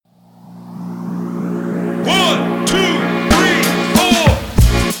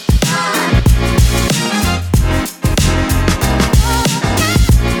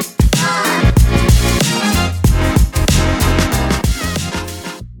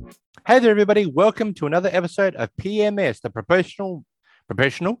Hey there, everybody. Welcome to another episode of PMS, the professional.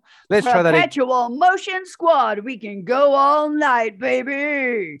 Let's try that again. Perpetual Motion Squad. We can go all night,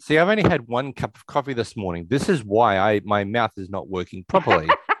 baby. See, I've only had one cup of coffee this morning. This is why my mouth is not working properly.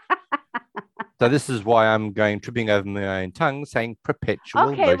 So this is why I'm tripping over my own tongue, saying perpetual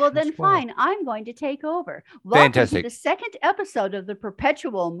Okay, motion well then squad. fine. I'm going to take over. Welcome Fantastic. to the second episode of the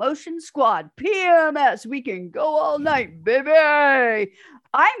Perpetual Motion Squad. PMS. We can go all night, baby.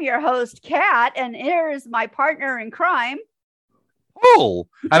 I'm your host, Kat, and here's my partner in crime. Oh,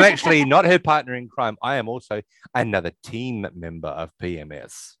 I'm actually not her partner in crime. I am also another team member of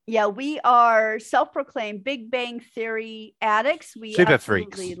PMS. Yeah, we are self-proclaimed Big Bang Theory addicts. We Super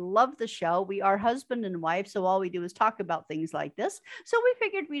absolutely freaks. love the show. We are husband and wife, so all we do is talk about things like this. So we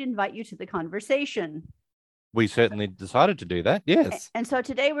figured we'd invite you to the conversation. We certainly decided to do that. Yes. And so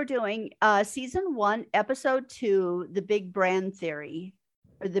today we're doing season 1, episode 2, the Big Bran theory.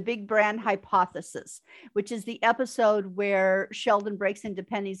 Or the Big Bran hypothesis, which is the episode where Sheldon breaks into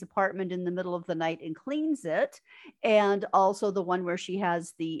Penny's apartment in the middle of the night and cleans it, and also the one where she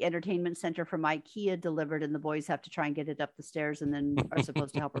has the entertainment center from IKEA delivered and the boys have to try and get it up the stairs and then are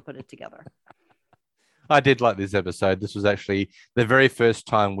supposed to help her put it together. I did like this episode. This was actually the very first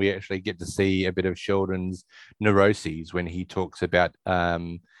time we actually get to see a bit of Sheldon's neuroses when he talks about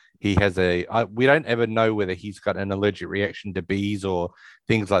he has we don't ever know whether he's got an allergic reaction to bees or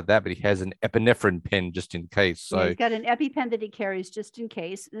things like that, but he has an epinephrine pen just in case. So yeah, he's got an EpiPen that he carries just in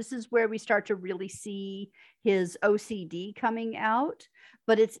case. This is where we start to really see his OCD coming out.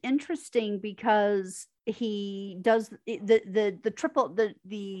 But it's interesting because he does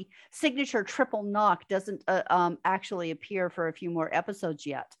the signature triple knock doesn't actually appear for a few more episodes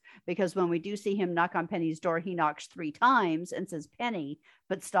yet, because when we do see him knock on Penny's door, he knocks 3 times and says Penny,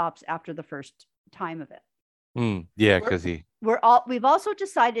 but stops after the first time of it. Yeah, because we've also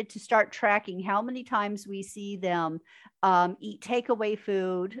decided to start tracking how many times we see them eat takeaway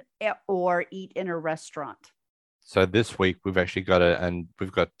food or eat in a restaurant. So this week we've actually got an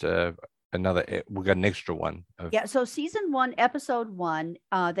extra one. Yeah. So season 1, episode 1,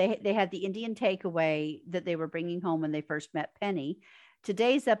 they had the Indian takeaway that they were bringing home when they first met Penny.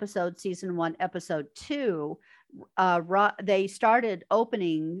 Today's episode, season 1, episode 2, they started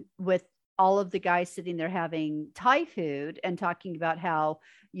opening with all of the guys sitting there having Thai food and talking about how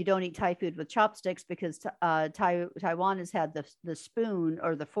you don't eat Thai food with chopsticks because Taiwan has had the spoon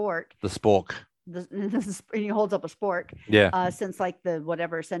or the fork. The spork. He holds up a spork. Yeah. Since like the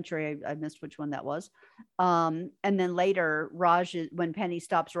whatever century, I missed which one that was. And then later, when Penny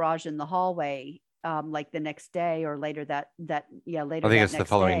stops Raj in the hallway, like the next day or later later. I think it's the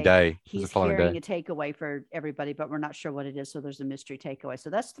following day. He's carrying a takeaway for everybody, but we're not sure what it is. So there's a mystery takeaway. So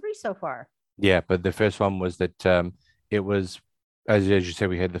that's 3 so far. Yeah, but the first one was that it was, as you said,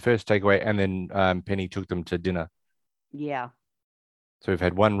 we had the first takeaway, and then Penny took them to dinner. Yeah. So we've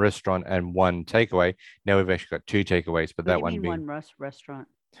had 1 restaurant and 1 takeaway. Now we've actually got 2 takeaways, but that one being 1 restaurant.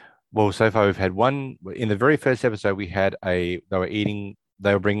 Well, so far we've had 1 in the very first episode. We had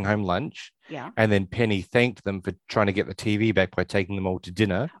they were bringing home lunch. Yeah. And then Penny thanked them for trying to get the TV back by taking them all to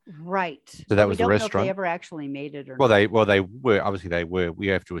dinner. Right. So that was the restaurant. Know if they ever actually made it or not. They were. Obviously they were. We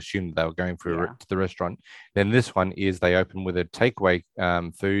have to assume that they were going to the restaurant. Then this one is they open with a takeaway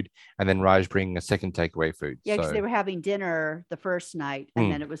food, and then Raj bringing a second takeaway food. Yeah, because they were having dinner the first night,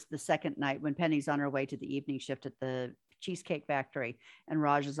 and then it was the second night when Penny's on her way to the evening shift at the Cheesecake Factory, and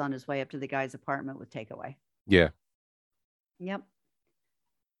Raj is on his way up to the guy's apartment with takeaway. Yeah. Yep.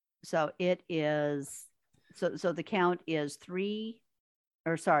 So it is. So the count is 3,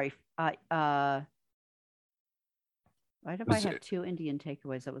 or sorry. Why did I have 2 Indian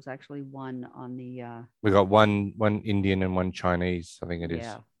takeaways? That was actually 1 on the. We got one Indian and 1 Chinese. I think it is.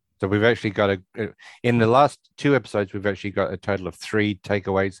 Yeah. So we've actually got in the last 2 episodes, we've actually got a total of 3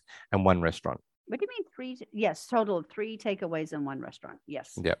 takeaways and 1 restaurant. What do you mean 3? Yes, total of 3 takeaways and 1 restaurant.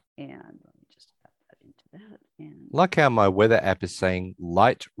 Yes. Yep. And let me just add that into that. And like how my weather app is saying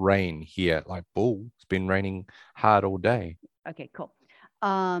light rain here, like bull. It's been raining hard all day. Okay, cool.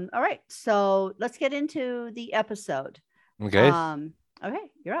 All right, so let's get into the episode. Okay.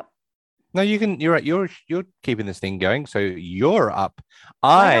 Okay, you're up. No, you can. You're right. You're keeping this thing going, so you're up.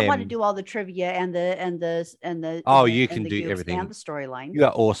 I don't want to do all the trivia and the. Oh, you can do everything and the storyline. You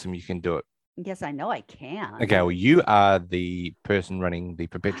are awesome. You can do it. Yes, I know I can. Okay, well, you are the person running the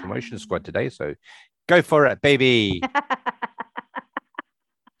Perpetual Motion Squad today, so go for it, baby.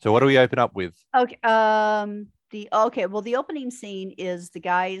 So what do we open up with? Okay. The opening scene is the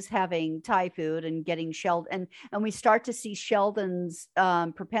guys having Thai food and getting Sheldon, and we start to see Sheldon's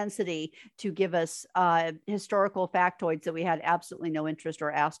propensity to give us historical factoids that we had absolutely no interest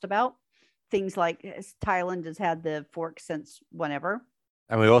or asked about. Things like Thailand has had the fork since whenever.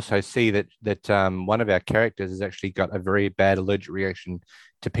 And we also see that one of our characters has actually got a very bad allergic reaction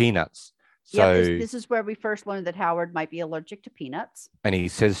to peanuts. Yeah, So this is where we first learned that Howard might be allergic to peanuts. and he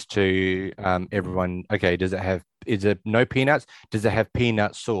says to everyone, okay, is it no peanuts? Does it have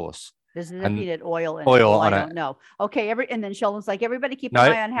peanut sauce? Does it have And peanut oil in it? oil Well, I on don't it. know. Okay, and then Sheldon's like, everybody keep No,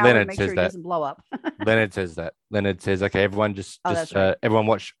 an eye on Howard, Leonard make says sure he that. doesn't blow up. Leonard says that. Leonard says, okay, everyone that's right. everyone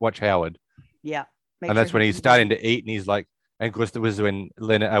watch Howard. Yeah. And that's when he's starting to eat, and he's like, and of course, there was when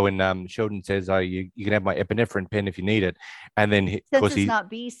Sheldon says, "Oh, you can have my epinephrine pen if you need it," and then of course it's not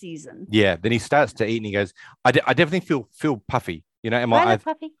bee season. Yeah, then he starts to eat, and he goes, "I definitely feel puffy, you know." Am I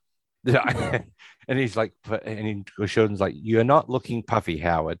puffy? And he's like, Sheldon's like, "You're not looking puffy,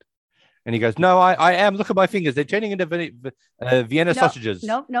 Howard." And he goes, "No, I am. Look at my fingers; they're turning into Vienna sausages."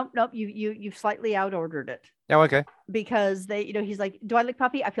 Nope. You've slightly out ordered it. Oh, okay. Because he's like, "Do I look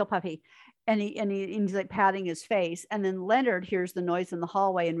puffy? I feel puffy." And he's like patting his face. And then Leonard hears the noise in the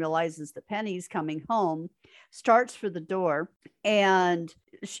hallway and realizes that Penny's coming home, starts for the door. And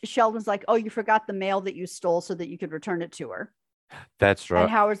Sheldon's like, "Oh, you forgot the mail that you stole so that you could return it to her." That's right.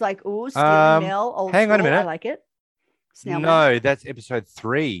 And Howard's like, "Ooh, stealing mail. Old hang school. on a minute. I like it." Snail mail. That's episode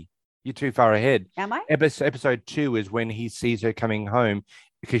 3. You're too far ahead. Am I? Episode 2 is when he sees her coming home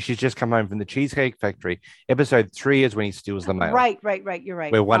because she's just come home from the Cheesecake Factory. Episode 3 is when he steals the mail. Right. You're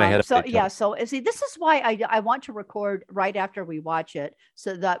right. We're one ahead of so each yeah. other. So see, this is why I want to record right after we watch it,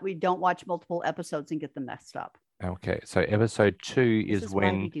 so that we don't watch multiple episodes and get them messed up. Okay, so episode 2 is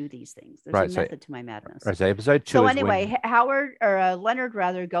when why we do these things. There's a method to my madness. Right, so episode 2. So anyway, Howard or Leonard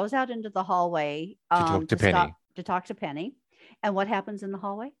rather goes out into the hallway to talk to Penny. To talk to Penny, and what happens in the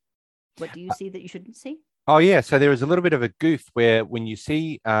hallway? What do you see that you shouldn't see? Oh, yeah. So there was a little bit of a goof where when you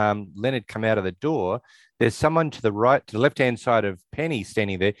see Leonard come out of the door, there's someone to the left-hand side of Penny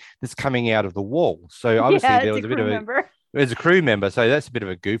standing there that's coming out of the wall. So obviously there was a bit of a... There's a crew member, so that's a bit of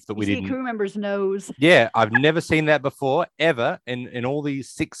a goof that we didn't. Crew member's nose. Yeah, I've never seen that before, ever. In all these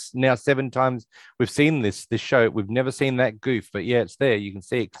 6, now 7 times we've seen this show, we've never seen that goof. But yeah, it's there. You can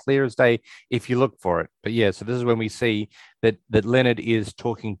see it clear as day if you look for it. But yeah, so this is when we see that Leonard is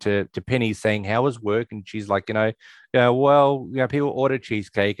talking to Penny, saying, "How was work?" And she's like, well, people order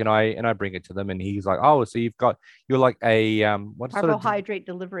cheesecake and I bring it to them. And he's like, "Oh, so you're like a what carbohydrate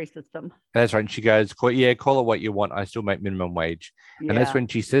delivery system." That's right. And she goes, call it what you want. I still make minimum wage. Yeah. And that's when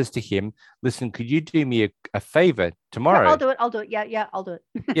she says to him, "Listen, could you do me a favor tomorrow?" Yeah, I'll do it. Yeah, I'll do it.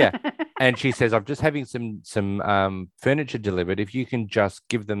 Yeah. And she says, "I'm just having some furniture delivered. If you can just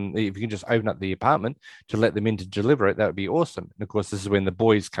open up the apartment to let them in to deliver it, that would be awesome." And of course, this is when the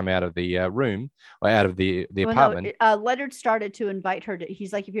boys come out of the room or out of the apartment. No, Leonard started to invite her to.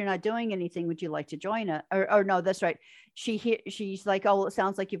 He's like, "If you're not doing anything, would you like to join us?" Or no, that's right. She's like, "Oh, well, it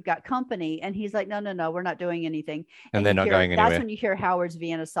sounds like you've got company," and he's like, "No, we're not doing anything." And they're not going anywhere. That's when you hear Howard's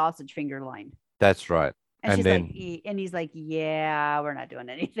Vienna sausage finger line. That's right. And then he's like, "Yeah, we're not doing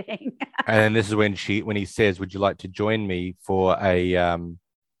anything." And then this is when he says, "Would you like to join me for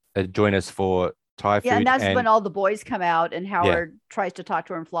join us for Thai food?" Yeah, and that's when all the boys come out, and Howard tries to talk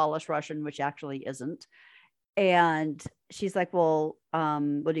to her in flawless Russian, which actually isn't. And she's like, "Well,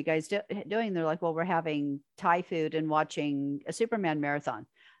 what are you guys doing?" They're like, "Well, we're having Thai food and watching a Superman marathon."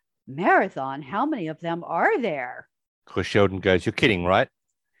 Marathon? How many of them are there? Of course, Sheldon goes, "You're kidding, right?"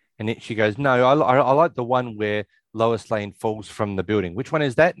 And she goes, "No, I like the one where Lois Lane falls from the building. Which one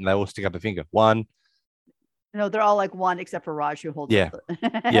is that?" And they all stick up a finger. One. No, they're all like one, except for Raj, who holds. Yeah,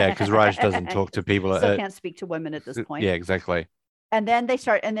 because Raj doesn't talk to people. Still can't speak to women at this point. Yeah, exactly. And then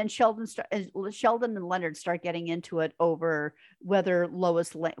Sheldon and Leonard start getting into it over whether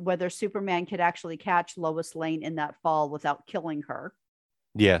Superman could actually catch Lois Lane in that fall without killing her.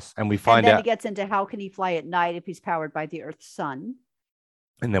 Yes, and we find out. It gets into how can he fly at night if he's powered by the Earth's sun.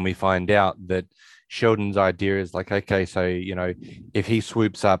 And then we find out that Sheldon's idea is like, okay, so, if he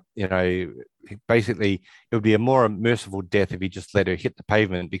swoops up, basically it would be a more merciful death if he just let her hit the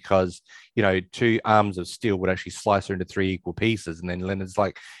pavement because, 2 arms of steel would actually slice her into 3 equal pieces. And then Leonard's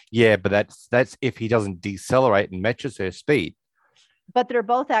like, yeah, but that's if he doesn't decelerate and matches her speed. But they're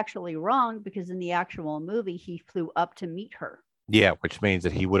both actually wrong because in the actual movie, he flew up to meet her. Yeah, which means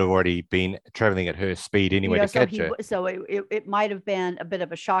that he would have already been traveling at her speed anyway to catch her. So it might have been a bit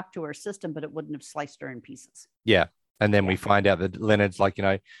of a shock to her system, but it wouldn't have sliced her in pieces. Yeah. And then Yeah. we find out that Leonard's like,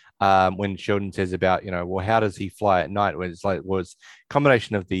 when Sheldon says about, well, how does he fly at night? When it's like, was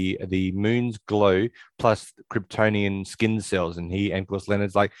combination of the moon's glow plus Kryptonian skin cells. And of course,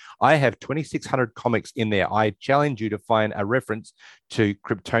 Leonard's like, I have 2,600 comics in there. I challenge you to find a reference to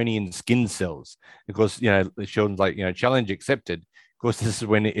Kryptonian skin cells. Of course, Sheldon's like, challenge accepted. Of course, this is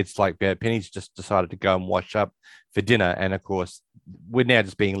when it's like Penny's just decided to go and wash up for dinner. And of course, we're now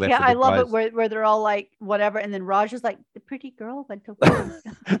just being left Yeah, with I the love guys. it where they're all like whatever, and then Raj is like, the pretty girl went to work.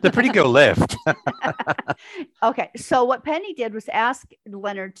 The pretty girl left. Okay, so what Penny did was ask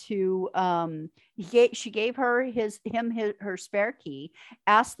Leonard to she gave her her spare key,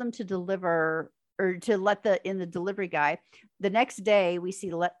 asked them to deliver or to let the delivery guy. The next day we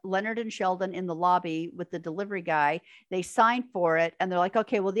see Leonard and Sheldon in the lobby with the delivery guy. They sign for it and they're like,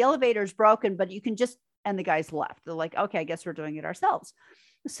 okay, well, the elevator's broken, but you can just, and the guys left. They're like, okay, I guess we're doing it ourselves.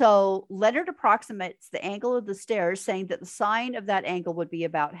 So Leonard approximates the angle of the stairs, saying that the sine of that angle would be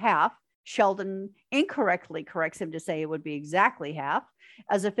about half. Sheldon incorrectly corrects him to say it would be exactly half.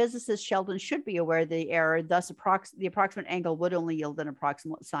 As a physicist, Sheldon should be aware of the error, thus the approximate angle would only yield an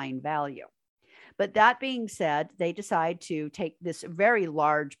approximate sine value. But that being said, they decide to take this very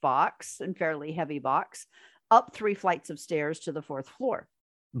large box and fairly heavy box up 3 flights of stairs to the 4th floor.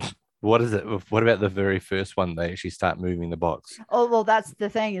 What is it? What about the very first one? They actually start moving the box. Oh, well, that's the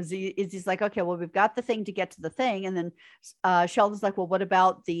thing is he's like, okay, well, we've got the thing to get to the thing. And then Sheldon's like, well, what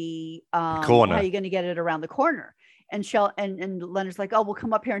about the corner? How are you going to get it around the corner? And and Leonard's like, oh, well,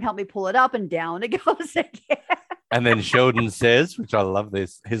 come up here and help me pull it up, and down it goes again. And then Sheldon says, which I love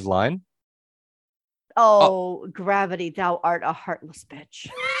his line. Oh, gravity, thou art a heartless bitch.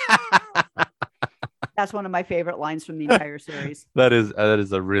 That's one of my favorite lines from the entire series. That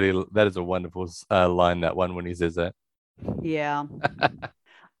is a wonderful line, that one, when he says that. Yeah.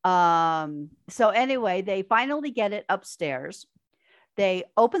 So anyway, they finally get it upstairs. They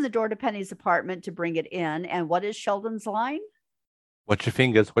open the door to Penny's apartment to bring it in. And what is Sheldon's line? Watch your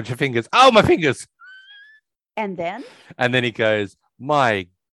fingers. Watch your fingers. Oh, my fingers. And then he goes, my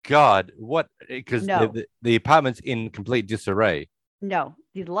God, what? Because the apartment's in complete disarray. No,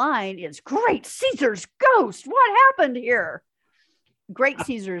 the line is Great Caesar's ghost. What happened here? Great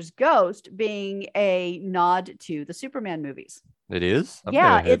Caesar's ghost being a nod to the Superman movies. It is? I've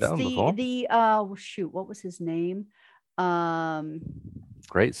never heard that one before. Shoot, what was his name?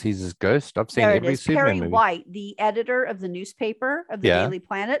 Great Caesar's ghost. I've seen every Superman Perry movie. White, the editor of the newspaper of the Daily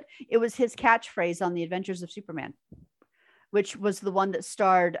Planet. It was his catchphrase on The Adventures of Superman, which was the one that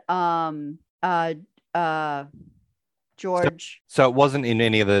starred George. So it wasn't in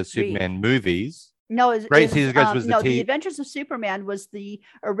any of the Superman movies. No, Great Caesar's Ghost was The Adventures of Superman was the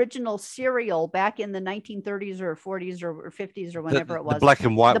original serial back in the 1930s or 40s or 50s or whenever it was. The black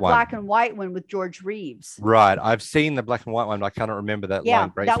and white one. The black and white one with George Reeves. Right. I've seen the black and white one, but I cannot remember that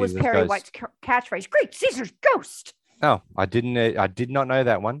line. Yeah, that was Perry White's catchphrase. Great Caesar's ghost. Oh, I did not know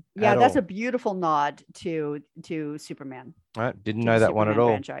that one. Yeah, that's a beautiful nod to Superman. I didn't know that one at all.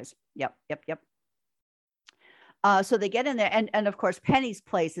 Franchise. Yep. So they get in there, and of course, Penny's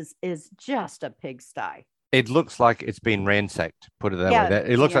place is just a pigsty. It looks like it's been ransacked, put it that way.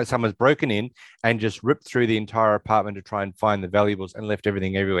 It looks like someone's broken in and just ripped through the entire apartment to try and find the valuables and left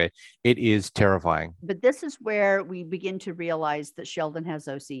everything everywhere. It is terrifying. But this is where we begin to realize that Sheldon has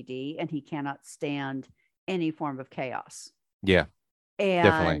OCD and he cannot stand any form of chaos. Yeah, and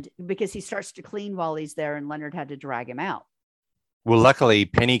definitely. Because he starts to clean while he's there, and Leonard had to drag him out. Well, luckily,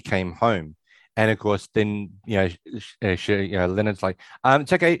 Penny came home. And of course, then Leonard's like,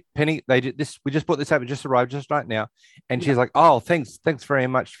 "It's okay, Penny. We just bought this up. It just arrived just right now." And she's like, "Oh, thanks very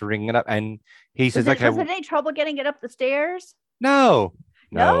much for ringing it up." And he says, "Okay, was it any trouble getting it up the stairs?" No.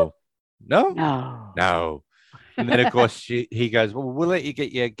 No. And then of course he goes, "Well, we'll let you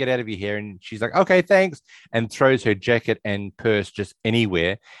get out of your hair." And she's like, "Okay, thanks," and throws her jacket and purse just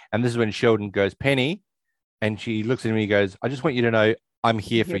anywhere. And this is when Sheldon goes, "Penny," and she looks at him and he goes, "I just want you to know I'm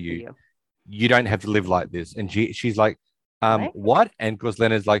here for you. You don't have to live like this." And she's like, what? And of course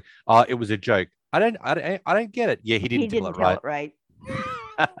Leonard's like, "Oh, it was a joke. I don't get it." Yeah, he didn't tell it right.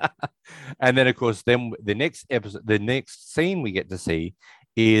 And then of course, then the next scene we get to see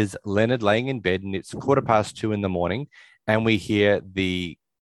is Leonard laying in bed, and it's 2:15 in the morning, and we hear the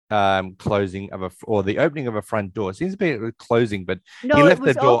closing of the opening of a front door. It seems to be a closing, but no, he left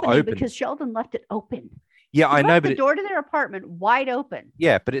the door open because Sheldon left it open. Yeah, I know, but the door to their apartment wide open.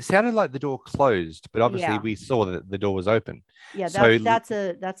 Yeah, but it sounded like the door closed, but obviously we saw that the door was open. Yeah, that's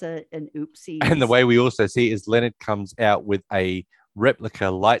an oopsie. And the way we also see is Leonard comes out with a replica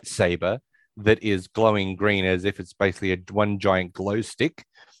lightsaber that is glowing green, as if it's basically one giant glow stick,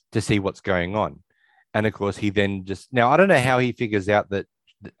 to see what's going on. And of course, he then just now I don't know how he figures out that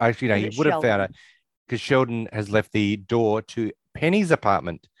actually no, That he it's would have found Sheldon. it because Sheldon has left the door to Penny's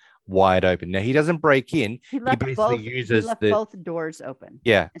apartment wide open. Now he doesn't break in. He He left basically both. He uses left the both doors open,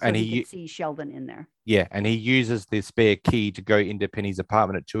 yeah, so he could see Sheldon in there. and he uses the spare key to go into Penny's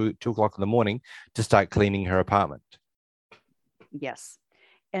apartment at 2 o'clock in the morning to start cleaning her apartment. Yes.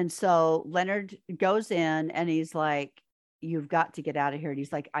 And so Leonard goes in and he's like, "You've got to get out of here." And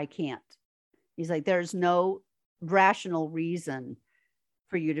he's like, "I can't." He's like, "There's no rational reason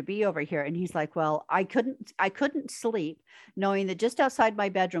for you to be over here." And he's like, "Well, I couldn't sleep knowing that just outside my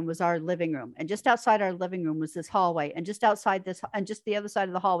bedroom was our living room, and just outside our living room was this hallway, and just outside this, and just the other side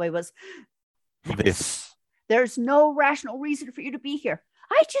of the hallway was this. There's no rational reason for you to be here.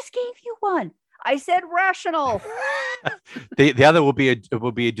 I just gave you one. I said rational." The other will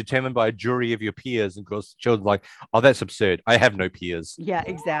be determined by a jury of your peers. And of course, Sheldon's like, "Oh, that's absurd. I have no peers." Yeah,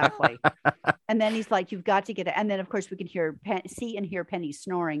 exactly. And then he's like, "You've got to get it." And then, of course, we can see and hear Penny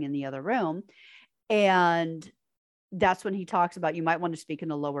snoring in the other room. And that's when he talks about you might want to speak in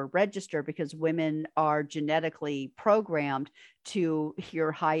a lower register because women are genetically programmed to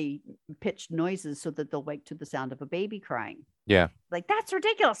hear high pitched noises so that they'll wake to the sound of a baby crying. Yeah. Like, that's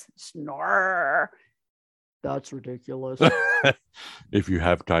ridiculous. Snore. That's ridiculous. If you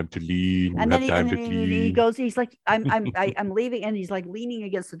have time to lean, and then he goes, he's like, I'm leaving. And he's like leaning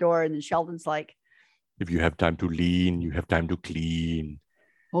against the door. And then Sheldon's like, "If you have time to lean, you have time to clean."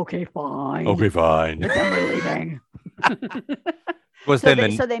 "Okay, fine. Okay, fine. But then we're leaving."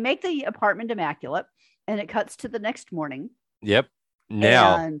 So they make the apartment immaculate, and it cuts to the next morning. Yep.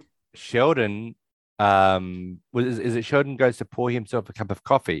 Now, Sheldon, is it Sheldon goes to pour himself a cup of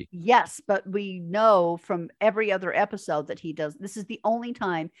coffee? Yes, but we know from every other episode that he does. This is the only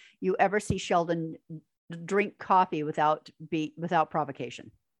time you ever see Sheldon drink coffee without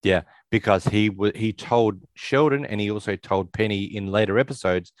provocation. Yeah, because he told Sheldon, and he also told Penny in later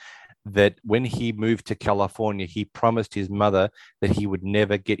episodes that when he moved to California, he promised his mother that he would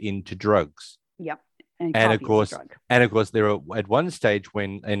never get into drugs. Yep. And of course, there are at one stage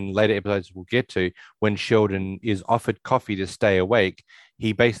when in later episodes we'll get to when Sheldon is offered coffee to stay awake,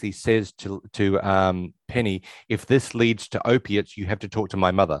 he basically says to Penny, "If this leads to opiates, you have to talk to my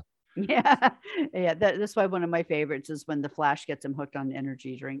mother." Yeah, that's why one of my favorites is when the Flash gets him hooked on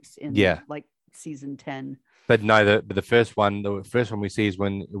energy drinks in like season 10. But no, the first one we see is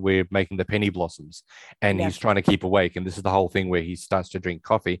when we're making the penny blossoms, and he's trying to keep awake. And this is the whole thing where he starts to drink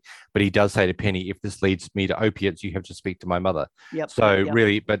coffee. But he does say to Penny, "If this leads me to opiates, you have to speak to my mother." Yep. So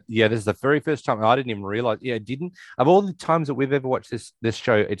really, but yeah, this is the very first time I didn't even realize. Yeah, it didn't. Of all the times that we've ever watched this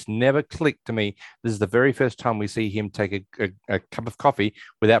show, it's never clicked to me. This is the very first time we see him take a cup of coffee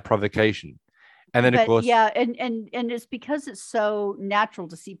without provocation. And then, of course, and it's because it's so natural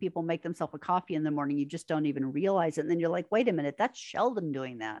to see people make themselves a coffee in the morning. You just don't even realize it. And then you're like, wait a minute, that's Sheldon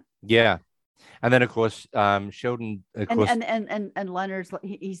doing that. Yeah. And then, of course, Sheldon, and Leonard's,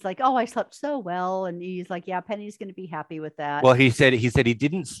 he's like, "Oh, I slept so well." And he's like, "Yeah, Penny's going to be happy with that." Well, he said he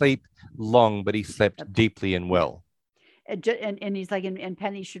didn't sleep long, but he slept deeply and well. And he's like, and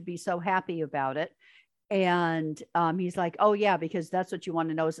Penny should be so happy about it. And he's like, "Oh, yeah, because that's what you want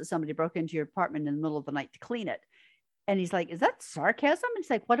to know is that somebody broke into your apartment in the middle of the night to clean it." And he's like, "Is that sarcasm?" And he's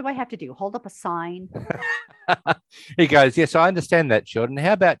like, "What do I have to do? Hold up a sign?" He goes, "Yes, I understand that, Sheldon.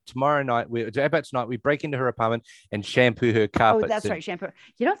 How about tonight we break into her apartment and shampoo her carpets?" Oh, that's right, shampoo.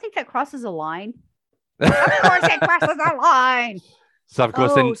 You don't think that crosses a line? Of course it crosses a line. So, of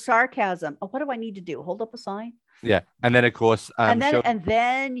course, sarcasm. Oh, what do I need to do? Hold up a sign? Yeah, and then of course, and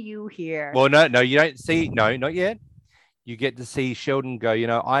then you hear. Well, no, you don't see. No, not yet. You get to see Sheldon go.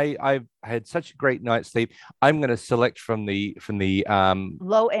 I've had such a great night's sleep. I'm going to select from the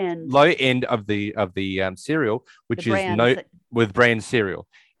low end of the cereal, which is with Bran cereal,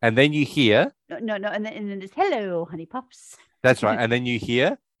 and then you hear no, and then it's "Hello, honey pups." That's right, and then you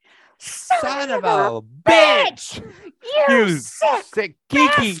hear. Son of a bitch! You sick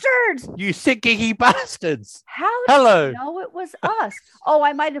bastards! You sick geeky bastards! Hello. You know it was us? Oh,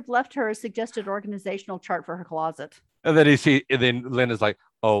 I might have left her a suggested organizational chart for her closet. And then Leonard's like,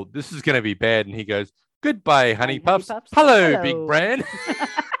 "Oh, this is going to be bad," and he goes, "Goodbye, honey pups. Hello, Big Bran."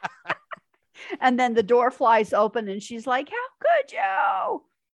 And then the door flies open, and she's like, "How could you?"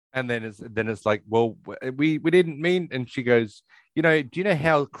 And then it's like, "Well, we didn't mean." And she goes, do you know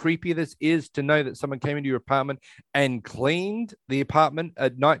how creepy this is to know that someone came into your apartment and cleaned the apartment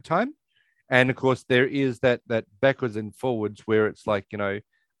at nighttime?" And of course, there is that backwards and forwards where it's like,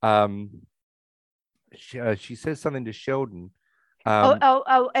 she says something to Sheldon.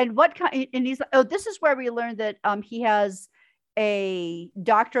 And what kind? And he's like, "Oh, this is where we learned that he has a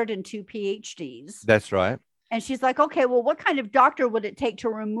doctorate and 2 PhDs. That's right. And she's like, okay, well, what kind of doctor would it take to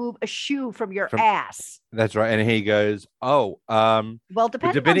remove a shoe from your ass? That's right. And he goes, oh, well,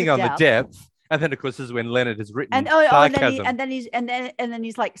 depending on the depth. And then, of course, this is when Leonard has written sarcasm. And then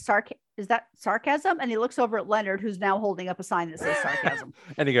he's like, is that sarcasm? And he looks over at Leonard, who's now holding up a sign that says sarcasm.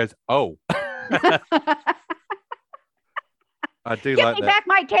 And he goes, oh. I do Give like me that. back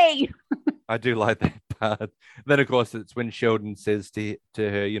my cane. I do like that part. Then, of course, it's when Sheldon says to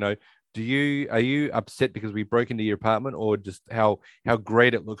her, you know, are you upset because we broke into your apartment, or just how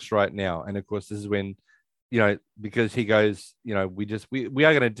great it looks right now? And of course, this is when, you know, because he goes, you know, we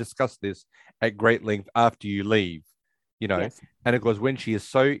are going to discuss this at great length after you leave, you know. Yes. And of course, when she is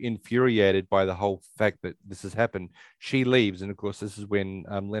so infuriated by the whole fact that this has happened, she leaves. And of course, this is when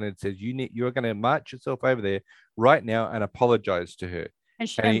Leonard says, you're going to march yourself over there right now and apologize to her.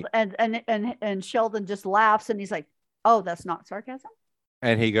 And Sheldon just laughs, and he's like, oh, that's not sarcasm.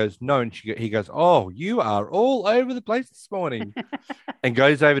 And he goes, no. And he goes, oh, you are all over the place this morning. And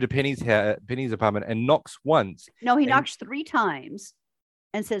goes over to Penny's apartment and knocks once. No, he knocks 3 times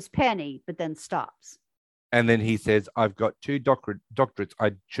and says Penny, but then stops. And then he says, I've got 2 doctorates.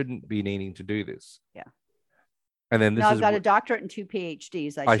 I shouldn't be needing to do this. Yeah. And then I've got a doctorate and 2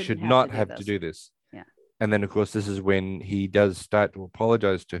 PhDs. I should not have to do this. Yeah. And then, of course, this is when he does start to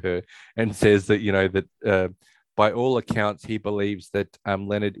apologize to her and says that, you know, that by all accounts, he believes that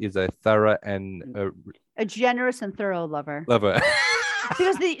Leonard is a thorough and a generous and thorough lover.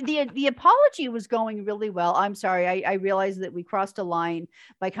 Because the apology was going really well. I'm sorry. I realized that we crossed a line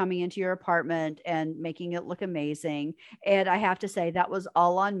by coming into your apartment and making it look amazing. And I have to say that was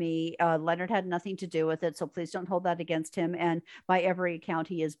all on me. Leonard had nothing to do with it. So please don't hold that against him. And by every account,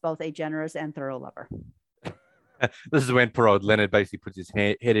 he is both a generous and thorough lover. This is when poor old Leonard basically puts his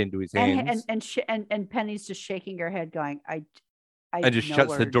head into his hands. And Penny's just shaking her head going, I and just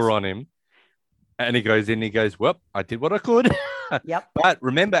shuts the door on him. And he goes in, he goes, well, I did what I could. Yep. But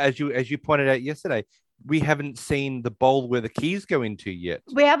remember, as you pointed out yesterday, we haven't seen the bowl where the keys go into yet.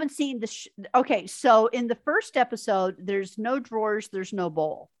 We haven't seen okay, so in the first episode, there's no drawers, there's no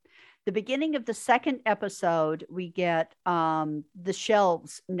bowl. The beginning of the second episode, we get the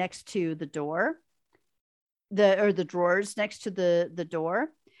shelves next to the door. The drawers next to the door.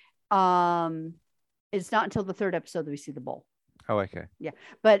 It's not until the third episode that we see the bowl. Oh, okay. Yeah.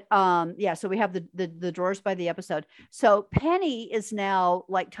 But so we have the drawers by the episode. So Penny is now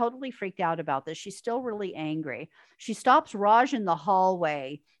like totally freaked out about this. She's still really angry. She stops Raj in the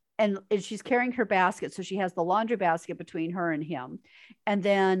hallway and she's carrying her basket. So she has the laundry basket between her and him. And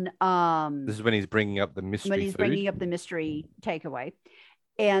then this is when he's bringing up the mystery bringing up the mystery takeaway.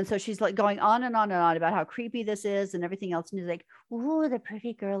 And so she's like going on and on and on about how creepy this is and everything else. And he's like, "Ooh, the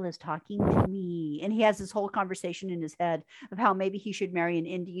pretty girl is talking to me." And he has this whole conversation in his head of how maybe he should marry an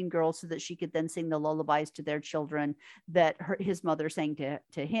Indian girl so that she could then sing the lullabies to their children that his mother sang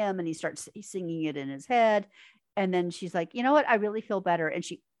to him. And he starts singing it in his head. And then she's like, you know what? I really feel better. And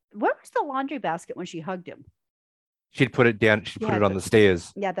where was the laundry basket when she hugged him? She'd put it down. She put it on the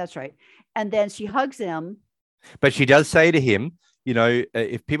stairs. Yeah, that's right. And then she hugs him. But she does say to him, you know,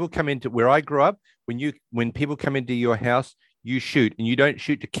 if people come into where I grew up, when people come into your house, you shoot, and you don't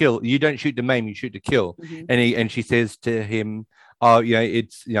shoot to kill. You don't shoot to maim. You shoot to kill. Mm-hmm. And she says to him, "Oh, you know,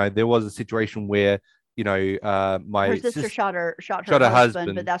 it's there was a situation where her sister shot her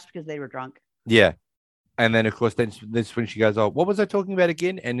husband, but that's because they were drunk." Yeah, and then of course that's when she goes, "Oh, what was I talking about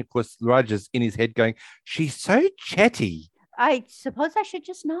again?" And of course, Raj is in his head going, "She's so chatty." I suppose I should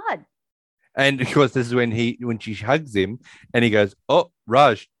just nod. And of course, this is when she hugs him and he goes, "Oh,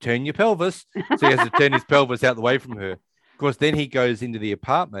 Raj, turn your pelvis." So he has to turn his pelvis out the way from her. Of course, then he goes into the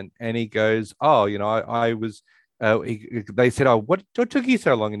apartment and he goes, "Oh, I was," they said, "Oh, what took you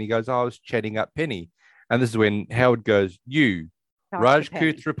so long?" And he goes, "Oh, I was chatting up Penny." And this is when Howard goes, "You, Raj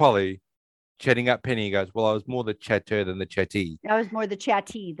Koothrappali, chatting up Penny." He goes, "Well, I was more the chatter than the chatty." I was more the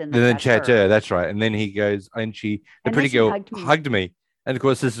chatty than the chatter. That's right. And then he goes, the pretty girl hugged me. And of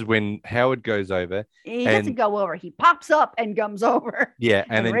course, this is when Howard goes over. He doesn't go over. He pops up and comes over. Yeah,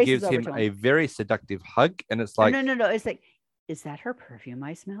 and then gives him a very seductive hug. And it's like, no. It's like, is that her perfume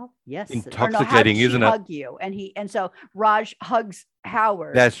I smell? Yes. Intoxicating, isn't it? Hug you, and so Raj hugs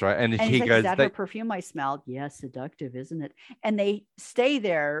Howard. That's right. And he goes, "Is that her perfume I smell?" Yes, seductive, isn't it? And they stay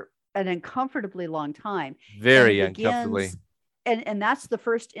there an uncomfortably long time. Very uncomfortably. And that's the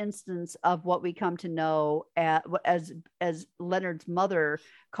first instance of what we come to know as Leonard's mother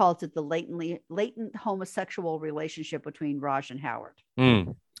calls it, the latent homosexual relationship between Raj and Howard.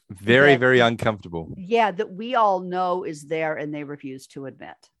 Very uncomfortable. Yeah, that we all know is there and they refuse to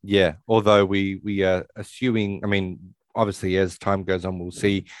admit. Yeah, although we are assuming, I mean, obviously as time goes on, we'll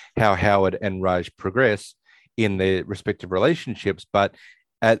see how Howard and Raj progress in their respective relationships. But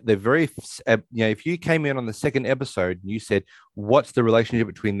at the very, if you came in on the second episode and you said, "What's the relationship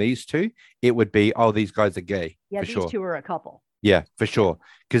between these two?" It would be, "Oh, these guys are gay." Yeah, for these sure. two are a couple. Yeah, for sure,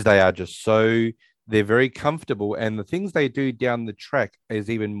 because they are just so they're very comfortable, and the things they do down the track is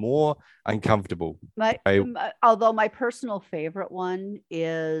even more uncomfortable. Although my personal favorite one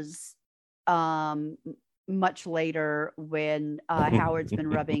is much later when Howard's been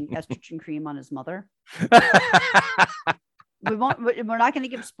rubbing estrogen cream on his mother. We're not going to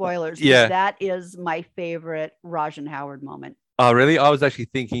give spoilers. Yeah, that is my favorite Raj and Howard moment. Oh, really? I was actually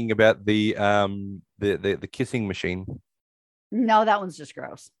thinking about the kissing machine. No, that one's just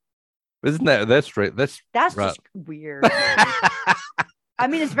gross. Isn't that that's right? That's right. Just weird. I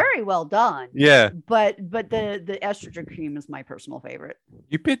mean, it's very well done. Yeah. But the estrogen cream is my personal favorite.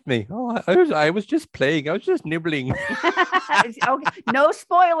 You bit me. Oh, I was just playing. I was just nibbling. Okay. No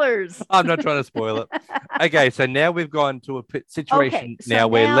spoilers. I'm not trying to spoil it. Okay, so now we've gone to a situation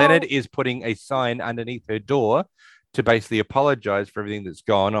where Leonard is putting a sign underneath her door to basically apologize for everything that's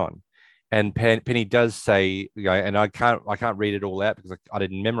gone on. And Penny does say, and I can't read it all out because I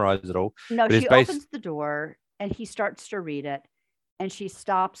didn't memorize it all. No, she opens the door and he starts to read it. And she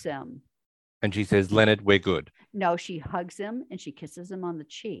stops him. And she says, "Leonard, we're good." No, she hugs him and she kisses him on the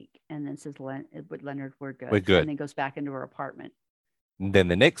cheek and then says, "Leonard, we're good." We're good. And then goes back into her apartment. And then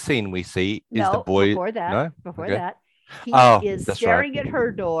the next scene we see is the boy. Before that, he is staring at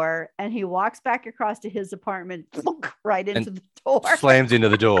her door and he walks back across to his apartment, right into the door. Slams into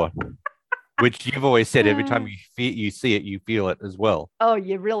the door. Which you've always said every time you see it, you feel it as well. Oh,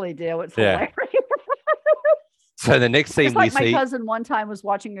 you really do. It's hilarious. So the next scene my cousin one time was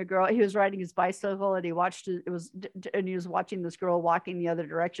watching a girl. He was riding his bicycle and he was watching this girl walking the other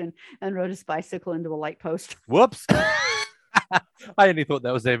direction and rode his bicycle into a light post. Whoops. I only thought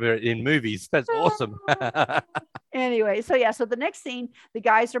that was ever in movies. That's awesome. Anyway, so the next scene, the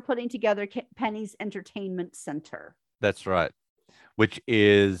guys are putting together Penny's entertainment center. That's right. Which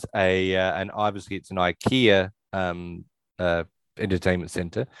is and obviously it's an IKEA entertainment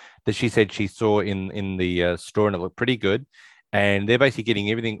center that she said she saw in the store, and it looked pretty good. And they're basically getting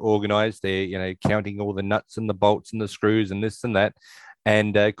everything organized. They're counting all the nuts and the bolts and the screws and this and that.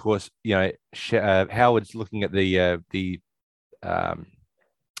 And of course, Howard's looking at the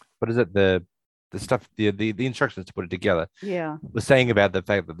what is it, the stuff, the instructions to put it together. Yeah, was saying about the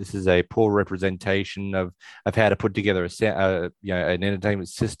fact that this is a poor representation of how to put together an entertainment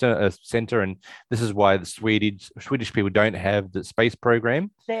center, and this is why the Swedish people don't have the space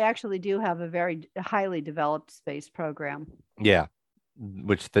program. They actually do have a very highly developed space program. Yeah,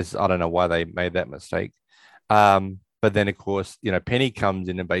 I don't know why they made that mistake. But then of course, Penny comes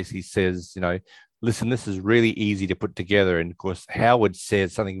in and basically says, listen, this is really easy to put together. And of course, Howard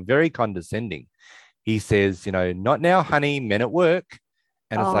says something very condescending. He says, "Not now, honey, men at work."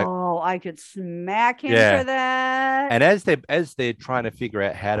 And it's like, I could smack him for that. And as they're trying to figure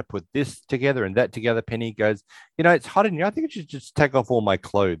out how to put this together and that together, Penny goes, "It's hot in here. I think I should just take off all my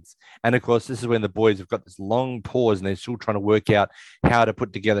clothes." And of course, this is when the boys have got this long pause and they're still trying to work out how to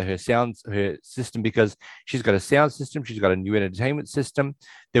put together her system, because she's got a sound system, she's got a new entertainment system.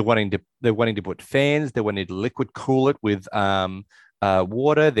 They're wanting to put fans. They wanting to liquid cool it with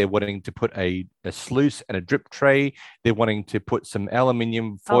water. They're wanting to put a sluice and a drip tray. They're wanting to put some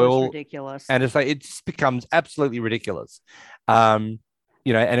aluminium foil. It's ridiculous. And it's like, it just becomes absolutely ridiculous. And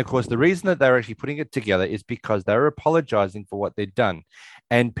of course, the reason that they're actually putting it together is because they're apologizing for what they've done.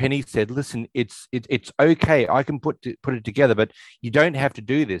 And Penny said, "Listen, it's okay. I can put it together, but you don't have to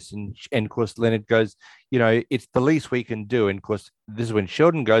do this." And of course, Leonard goes, "It's the least we can do." And of course, this is when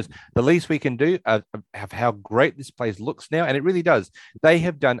Sheldon goes, "The least we can do of how great this place looks now." And it really does. They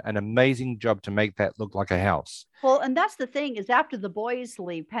have done an amazing job to make that look like a house. Well, and that's the thing, is after the boys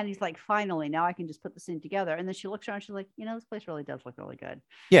leave, Penny's like, "Finally, now I can just put this in together." And then she looks around and she's like, "This place really does look really good."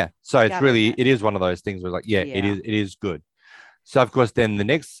 Yeah. So it is one of those things where it is good. So of course, then the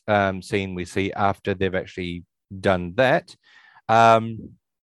next scene we see after they've actually done that, what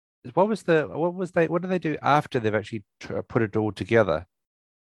do they do after they've actually put it all together?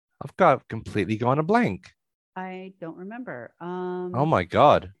 I've completely gone a blank. I don't remember. Oh my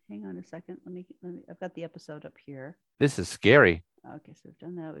God. Hang on a second. Let me, I've got the episode up here. This is scary. Okay, so we've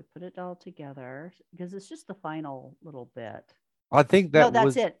done that. We put it all together because it's just the final little bit. I think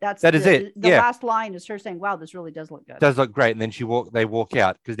that's it. That is it. The last line is her saying, "Wow, this really does look good." Does look great. And then they walk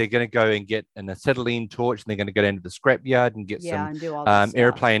out because they're going to go and get an acetylene torch, and they're going to go down to the scrapyard and get some and do all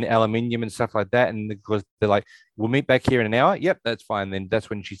airplane aluminium and stuff like that. And because they're like, "We'll meet back here in an hour." Yep, that's fine. Then that's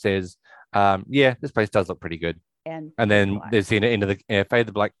when she says, "Yeah, this place does look pretty good." And then black. there's the end of the fade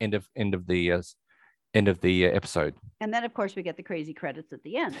to black end of the episode. And then, of course, we get the crazy credits at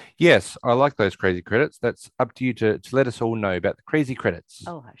the end. Yes, I like those crazy credits. That's up to you to let us all know about the crazy credits.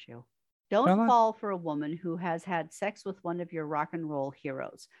 Oh, hush you. Don't fall for a woman who has had sex with one of your rock and roll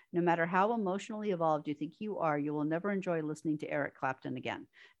heroes. No matter how emotionally evolved you think you are, you will never enjoy listening to Eric Clapton again.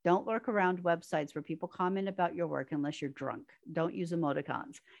 Don't lurk around websites where people comment about your work unless you're drunk. Don't use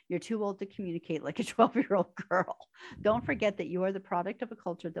emoticons. You're too old to communicate like a 12-year-old girl. Don't forget that you are the product of a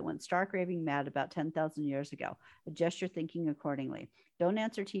culture that went stark raving mad about 10,000 years ago. Adjust your thinking accordingly. Don't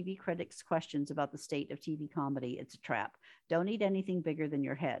answer TV critics' questions about the state of TV comedy. It's a trap. Don't eat anything bigger than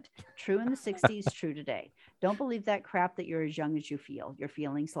your head. True in the 60s, true today. Don't believe that crap that you're as young as you feel. Your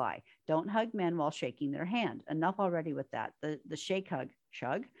feelings lie. Don't hug men while shaking their hand. Enough already with that. The shake hug,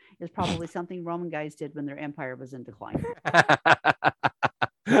 shug, is probably something Roman guys did when their empire was in decline.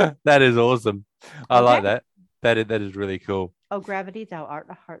 That is awesome. I like that. That is really cool. Oh, gravity, thou art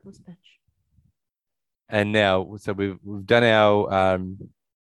a heartless bitch. And now, so we've done our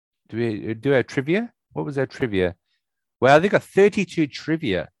do we do our trivia? What was our trivia? Wow, they got 32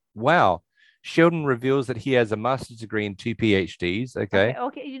 trivia. Wow. Sheldon reveals that he has a master's degree and 2 PhDs. Okay.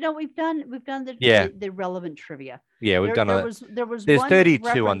 Okay. You know, we've done the relevant trivia. Yeah, we've done There's one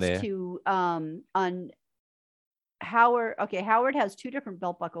 32 on there. To on Howard. Okay, Howard has 2 different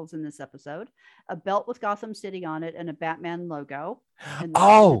belt buckles in this episode: a belt with Gotham City on it and a Batman logo, and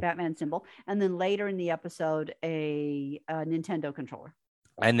the Batman symbol. And then later in the episode, a Nintendo controller.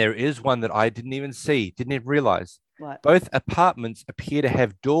 And there is one that I didn't even realize. What? Both apartments appear to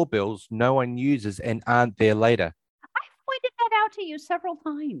have doorbells no one uses and aren't there later. I've pointed that out to you several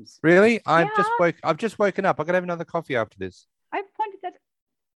times. Really? I've just woken up. I gotta have another coffee after this. I've pointed that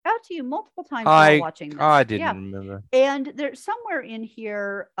out to you multiple times while watching this. I didn't remember. And there's somewhere in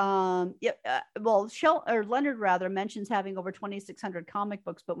here, Leonard rather mentions having over 2,600 comic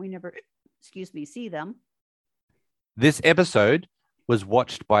books, but we never, see them. This episode was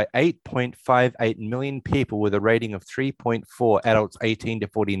watched by 8.58 million people with a rating of 3.4 adults 18 to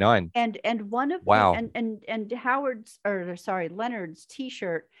 49. And one of and Leonard's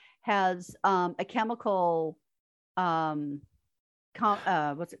T-shirt has a chemical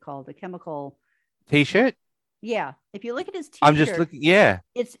what's it called? A chemical T-shirt? Yeah. If you look at his T-shirt, I'm just looking. Yeah.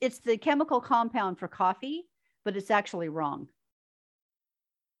 It's the chemical compound for coffee, but it's actually wrong.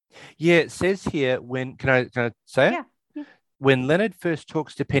 Yeah, it says here can I say it? Yeah. When Leonard first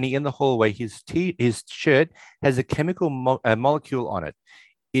talks to Penny in the hallway, his shirt has a chemical molecule on it.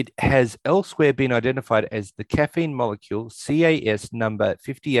 It has elsewhere been identified as the caffeine molecule CAS number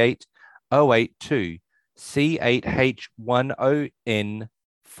 58082,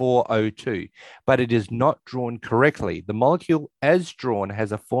 C8H10N402, but it is not drawn correctly. The molecule as drawn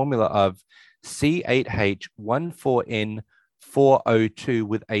has a formula of C8H14N402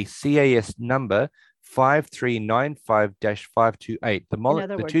 with a CAS number 5395-528.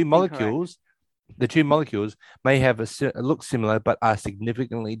 The two molecules may have look similar but are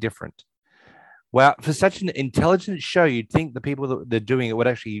significantly different. Wow, for such an intelligent show, you'd think the people that they're doing it would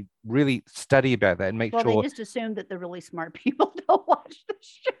actually really study about that and make sure. Well, they just assume that the really smart people don't watch the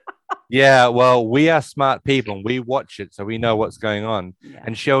show. Yeah, well, we are smart people and we watch it, so we know what's going on. Yeah.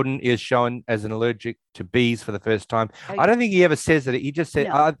 And Sheldon is shown as an allergic to bees for the first time. I don't think he ever says that. He just said,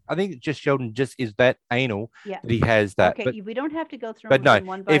 no. I think just Sheldon just is that anal that he has that. Okay, but we don't have to go through but no,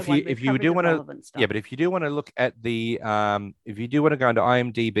 one by one. If you do want to, but if you do want to look at the, if you do want to go into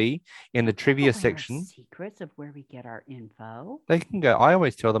IMDb in the trivia section. Secrets of where we get our info. They can go. I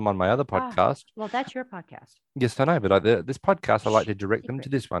always tell them on my other podcast. Well, that's your podcast. Yes, I know, but this podcast, I like to direct them to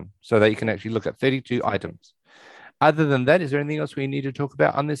this one so that you can actually look at 32 items. Other than that, is there anything else we need to talk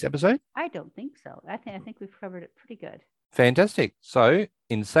about on this episode? I don't think so. I think we've covered it pretty good. Fantastic. So,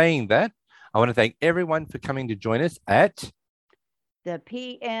 in saying that, I want to thank everyone for coming to join us at the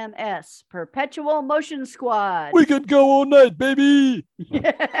PMS Perpetual Motion Squad. We could go all night, baby.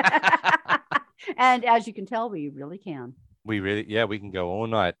 And as you can tell, we really can. We can go all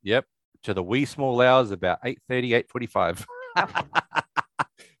night. Yep. To the wee small hours, about 8:30, 8:45.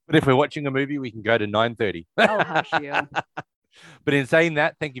 But if we're watching a movie, we can go to 9:30. Oh, hush you. But in saying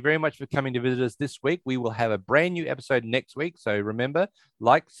that, thank you very much for coming to visit us this week. We will have a brand new episode next week. So remember,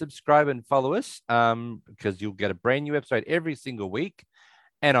 like, subscribe, and follow us because you'll get a brand new episode every single week.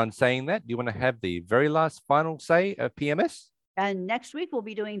 And on saying that, do you want to have the very last final say of PMS? And next week, we'll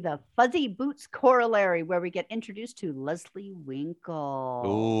be doing the Fuzzy Boots Corollary, where we get introduced to Leslie Winkle.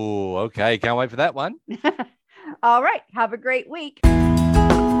 Oh, okay. Can't wait for that one. All right. Have a great week.